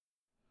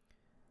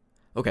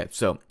Okay,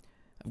 so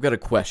I've got a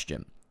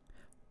question.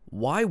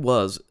 Why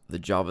was the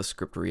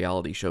JavaScript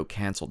reality show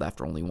canceled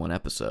after only one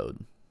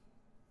episode?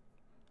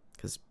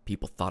 Because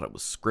people thought it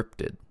was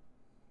scripted.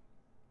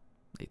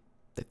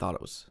 They thought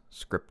it was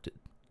scripted.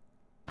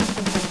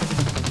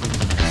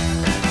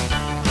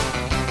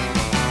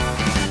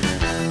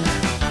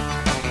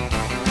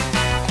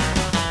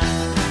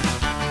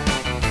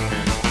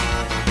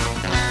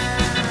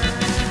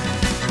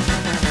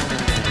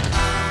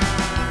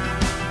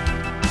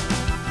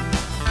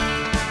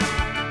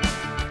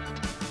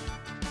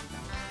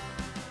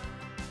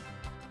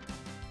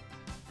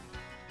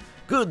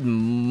 Good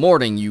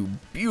morning, you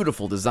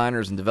beautiful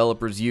designers and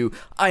developers.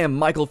 I am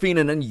Michael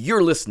Feenan, and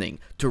you're listening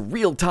to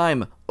Real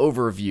Time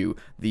Overview,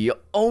 the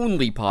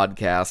only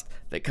podcast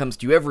that comes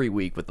to you every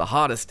week with the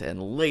hottest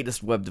and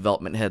latest web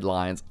development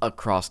headlines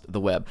across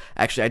the web.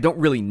 Actually, I don't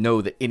really know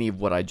that any of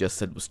what I just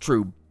said was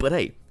true, but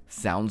hey,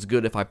 sounds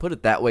good if I put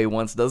it that way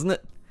once, doesn't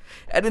it?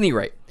 At any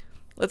rate,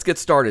 let's get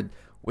started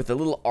with a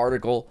little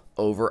article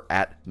over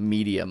at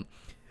Medium.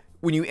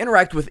 When you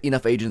interact with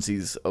enough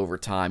agencies over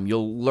time,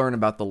 you'll learn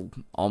about the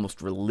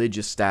almost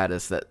religious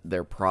status that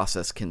their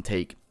process can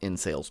take in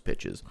sales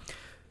pitches.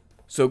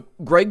 So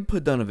Greg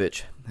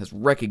Podunovich has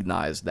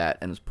recognized that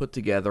and has put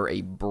together a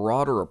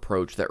broader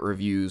approach that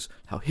reviews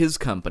how his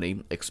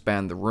company,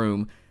 Expand the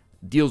Room,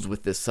 deals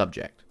with this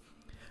subject.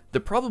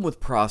 The problem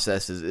with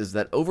processes is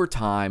that over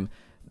time,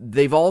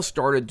 they've all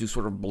started to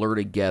sort of blur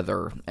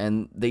together,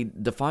 and they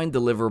define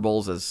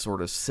deliverables as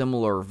sort of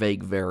similar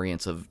vague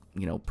variants of,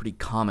 pretty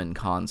common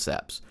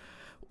concepts.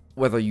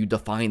 Whether you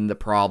define the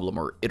problem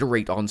or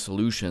iterate on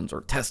solutions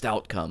or test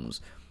outcomes,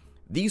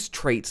 these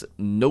traits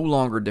no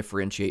longer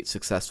differentiate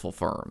successful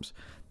firms.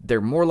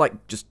 They're more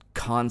like just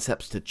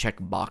concepts to check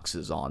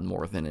boxes on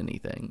more than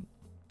anything.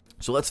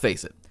 So let's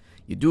face it,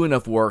 you do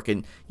enough work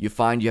and you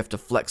find you have to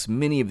flex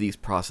many of these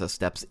process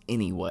steps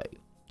anyway.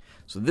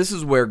 So this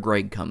is where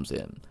Greg comes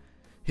in.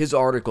 His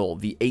article,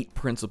 The 8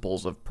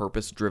 Principles of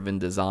Purpose-Driven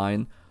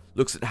Design,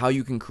 looks at how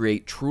you can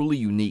create truly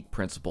unique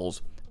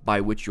principles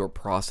by which your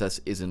process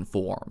is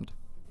informed.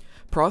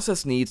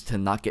 Process needs to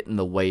not get in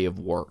the way of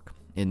work.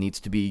 It needs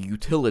to be a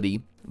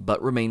utility,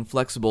 but remain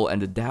flexible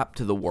and adapt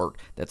to the work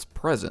that's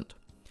present.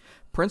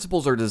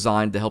 Principles are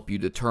designed to help you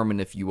determine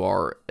if you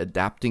are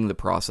adapting the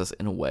process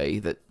in a way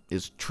that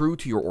is true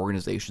to your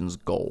organization's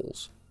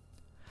goals.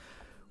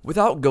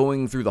 Without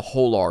going through the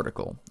whole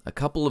article, a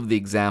couple of the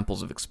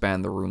examples of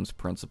Expand the Room's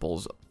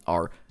principles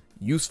are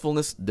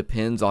usefulness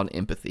depends on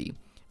empathy,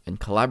 and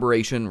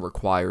collaboration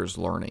requires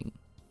learning.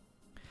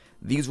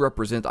 These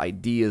represent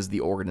ideas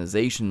the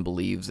organization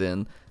believes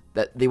in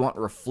that they want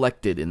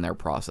reflected in their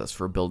process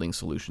for building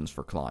solutions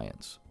for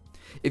clients.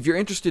 If you're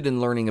interested in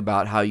learning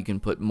about how you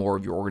can put more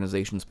of your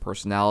organization's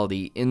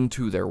personality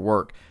into their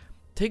work,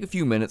 take a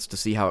few minutes to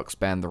see how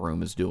Expand the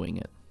Room is doing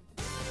it.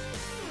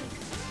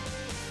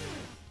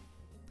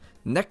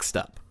 Next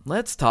up,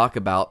 let's talk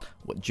about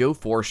what Joe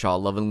Forshaw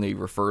lovingly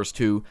refers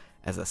to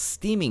as a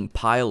steaming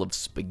pile of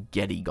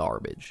spaghetti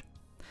garbage.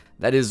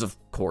 That is, of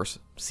course,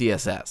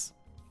 CSS.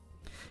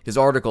 His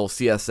article,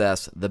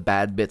 CSS, The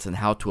Bad Bits and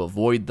How to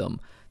Avoid Them,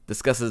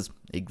 discusses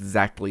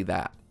exactly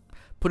that,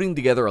 putting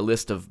together a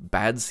list of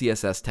bad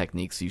CSS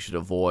techniques you should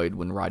avoid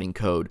when writing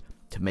code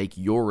to make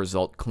your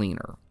result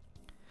cleaner.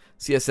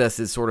 CSS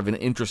is sort of an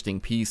interesting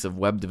piece of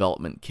web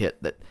development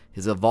kit that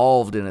has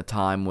evolved in a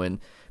time when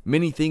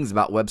many things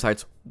about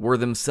websites were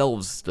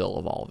themselves still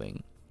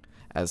evolving.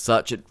 As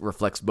such, it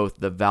reflects both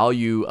the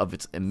value of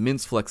its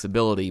immense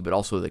flexibility, but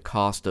also the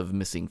cost of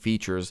missing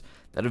features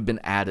that have been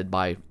added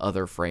by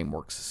other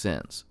frameworks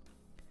since.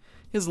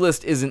 His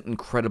list isn't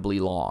incredibly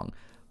long,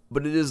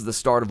 but it is the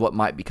start of what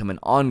might become an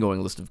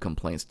ongoing list of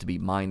complaints to be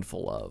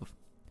mindful of.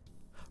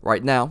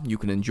 Right now, you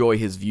can enjoy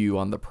his view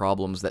on the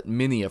problems that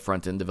many a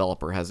front-end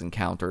developer has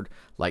encountered,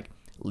 like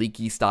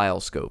leaky style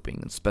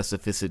scoping and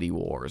specificity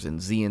wars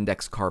and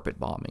z-index carpet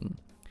bombing.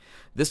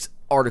 This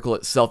article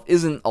itself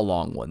isn't a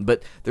long one,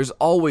 but there's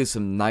always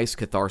some nice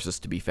catharsis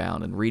to be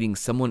found in reading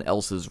someone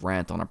else's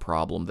rant on a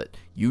problem that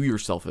you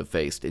yourself have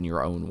faced in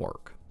your own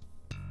work.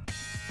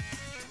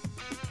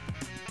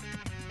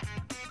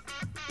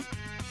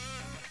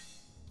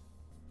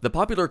 The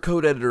popular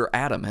code editor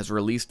Atom has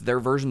released their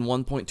version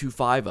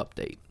 1.25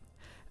 update.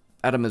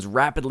 Atom has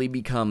rapidly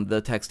become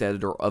the text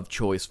editor of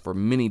choice for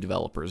many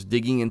developers,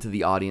 digging into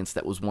the audience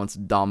that was once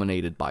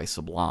dominated by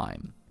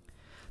Sublime.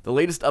 The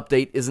latest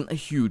update isn't a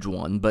huge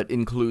one, but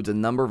includes a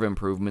number of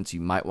improvements you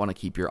might want to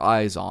keep your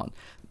eyes on.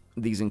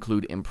 These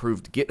include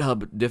improved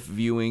GitHub diff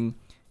viewing,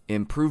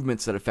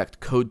 improvements that affect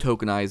code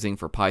tokenizing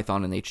for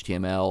Python and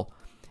HTML,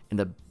 and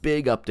a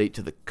big update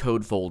to the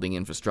code folding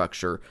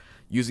infrastructure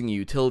using a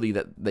utility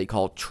that they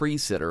call Tree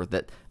Sitter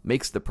that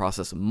makes the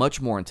process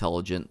much more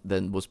intelligent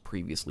than was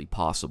previously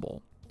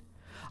possible.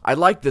 I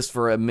like this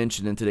for a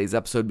mention in today's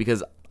episode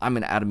because I'm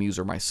an Atom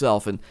user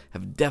myself and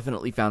have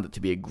definitely found it to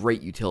be a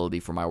great utility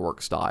for my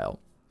work style.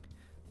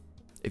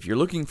 If you're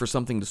looking for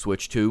something to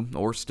switch to,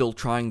 or still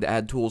trying to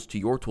add tools to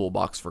your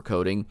toolbox for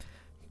coding,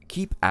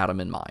 keep Atom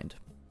in mind.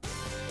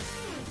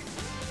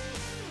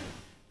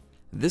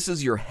 This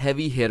is your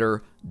heavy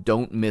hitter,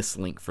 don't miss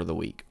link for the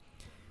week.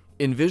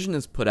 Invision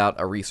has put out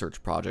a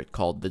research project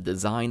called the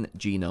Design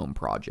Genome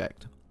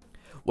Project.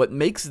 What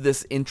makes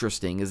this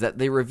interesting is that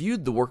they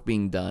reviewed the work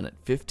being done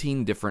at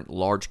 15 different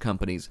large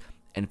companies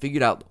and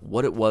figured out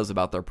what it was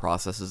about their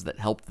processes that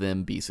helped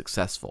them be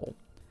successful.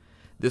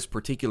 This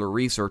particular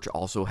research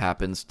also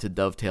happens to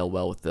dovetail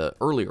well with the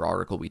earlier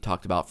article we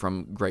talked about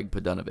from Greg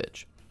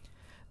Podunovich.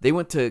 They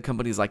went to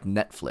companies like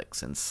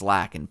Netflix and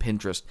Slack and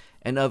Pinterest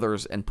and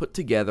others and put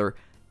together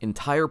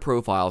entire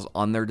profiles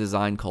on their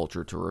design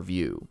culture to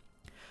review.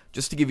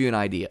 Just to give you an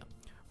idea,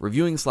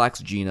 reviewing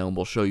Slack's Genome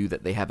will show you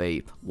that they have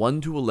a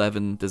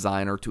 1-to-11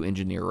 designer to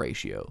engineer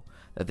ratio,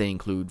 that they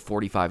include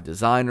 45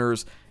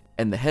 designers,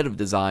 and the head of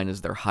design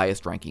is their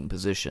highest ranking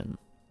position.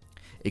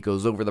 It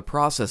goes over the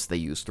process they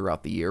use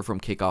throughout the year from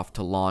kickoff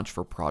to launch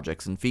for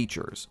projects and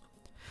features.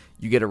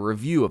 You get a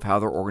review of how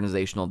their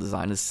organizational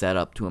design is set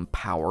up to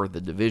empower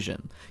the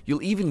division.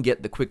 You'll even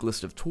get the quick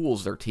list of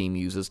tools their team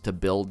uses to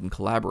build and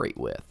collaborate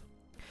with.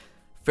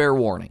 Fair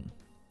warning.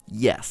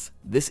 Yes,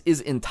 this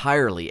is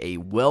entirely a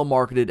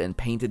well-marketed and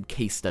painted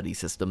case study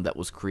system that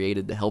was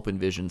created to help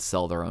Invision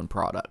sell their own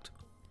product.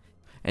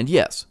 And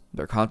yes,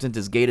 their content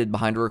is gated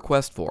behind a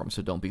request form,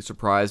 so don't be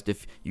surprised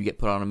if you get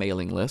put on a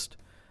mailing list.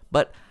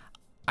 But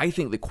I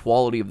think the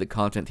quality of the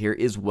content here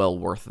is well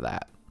worth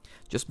that.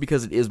 Just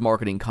because it is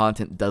marketing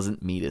content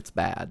doesn't mean it's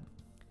bad.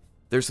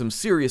 There's some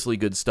seriously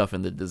good stuff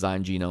in the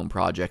Design Genome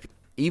Project.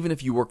 Even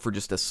if you work for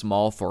just a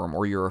small firm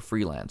or you're a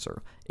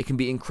freelancer, it can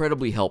be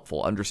incredibly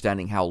helpful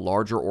understanding how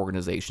larger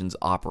organizations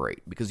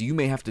operate, because you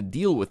may have to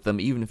deal with them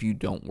even if you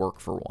don't work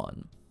for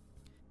one.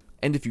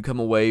 And if you come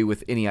away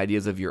with any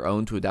ideas of your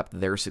own to adapt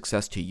their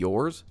success to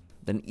yours,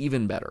 then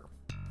even better.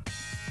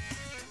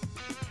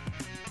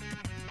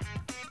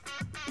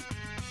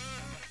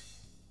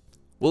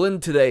 We'll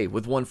end today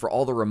with one for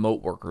all the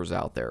remote workers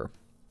out there.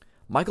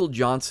 Michael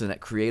Johnson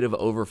at Creative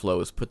Overflow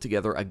has put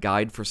together a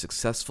guide for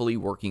successfully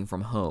working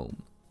from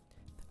home.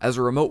 As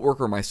a remote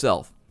worker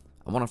myself,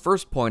 I want to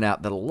first point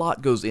out that a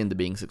lot goes into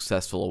being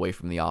successful away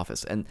from the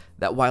office, and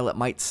that while it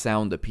might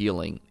sound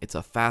appealing, it's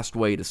a fast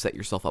way to set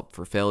yourself up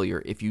for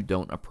failure if you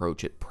don't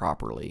approach it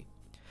properly.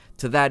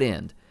 To that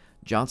end,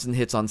 Johnson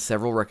hits on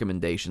several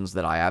recommendations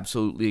that I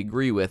absolutely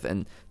agree with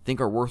and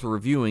think are worth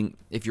reviewing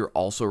if you're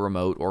also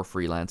remote or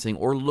freelancing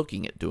or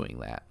looking at doing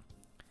that.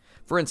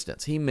 For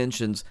instance, he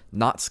mentions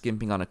not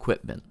skimping on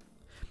equipment.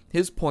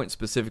 His point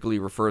specifically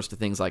refers to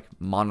things like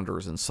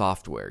monitors and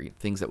software,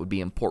 things that would be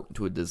important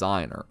to a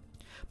designer.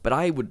 But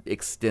I would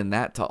extend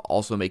that to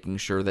also making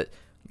sure that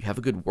you have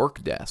a good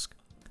work desk,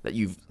 that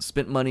you've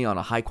spent money on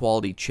a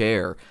high-quality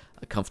chair,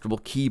 a comfortable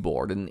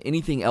keyboard, and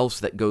anything else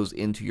that goes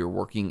into your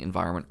working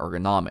environment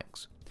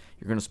ergonomics.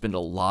 You're going to spend a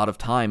lot of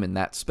time in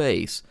that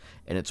space,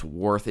 and it's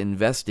worth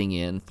investing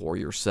in for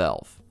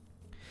yourself.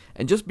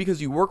 And just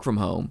because you work from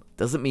home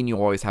doesn't mean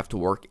you always have to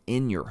work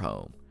in your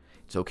home.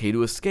 It's okay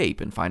to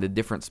escape and find a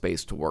different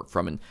space to work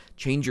from and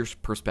change your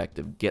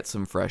perspective, get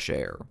some fresh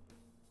air.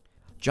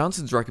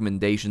 Johnson's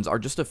recommendations are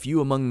just a few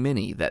among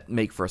many that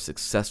make for a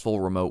successful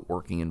remote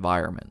working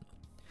environment.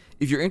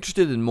 If you're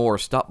interested in more,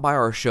 stop by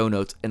our show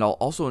notes, and I'll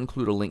also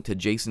include a link to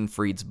Jason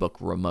Fried's book,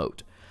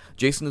 Remote.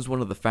 Jason is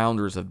one of the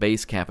founders of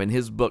Basecamp, and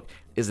his book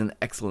is an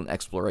excellent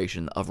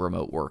exploration of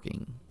remote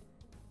working.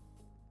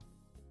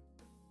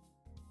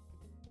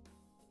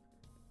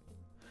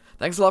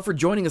 Thanks a lot for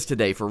joining us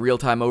today for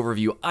Real-Time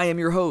Overview. I am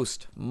your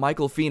host,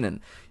 Michael Feenan.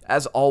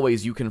 As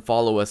always, you can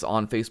follow us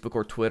on Facebook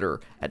or Twitter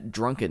at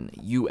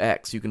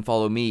DrunkenUX. You can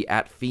follow me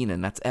at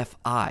Feenan, that's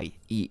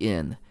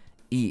F-I-E-N.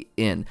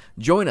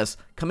 Join us.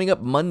 Coming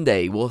up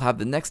Monday, we'll have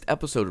the next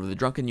episode of the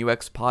Drunken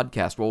UX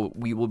podcast, where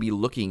we will be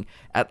looking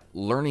at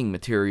learning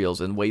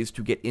materials and ways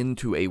to get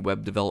into a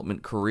web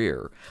development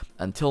career.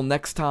 Until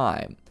next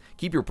time,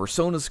 keep your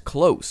personas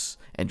close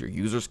and your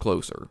users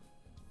closer.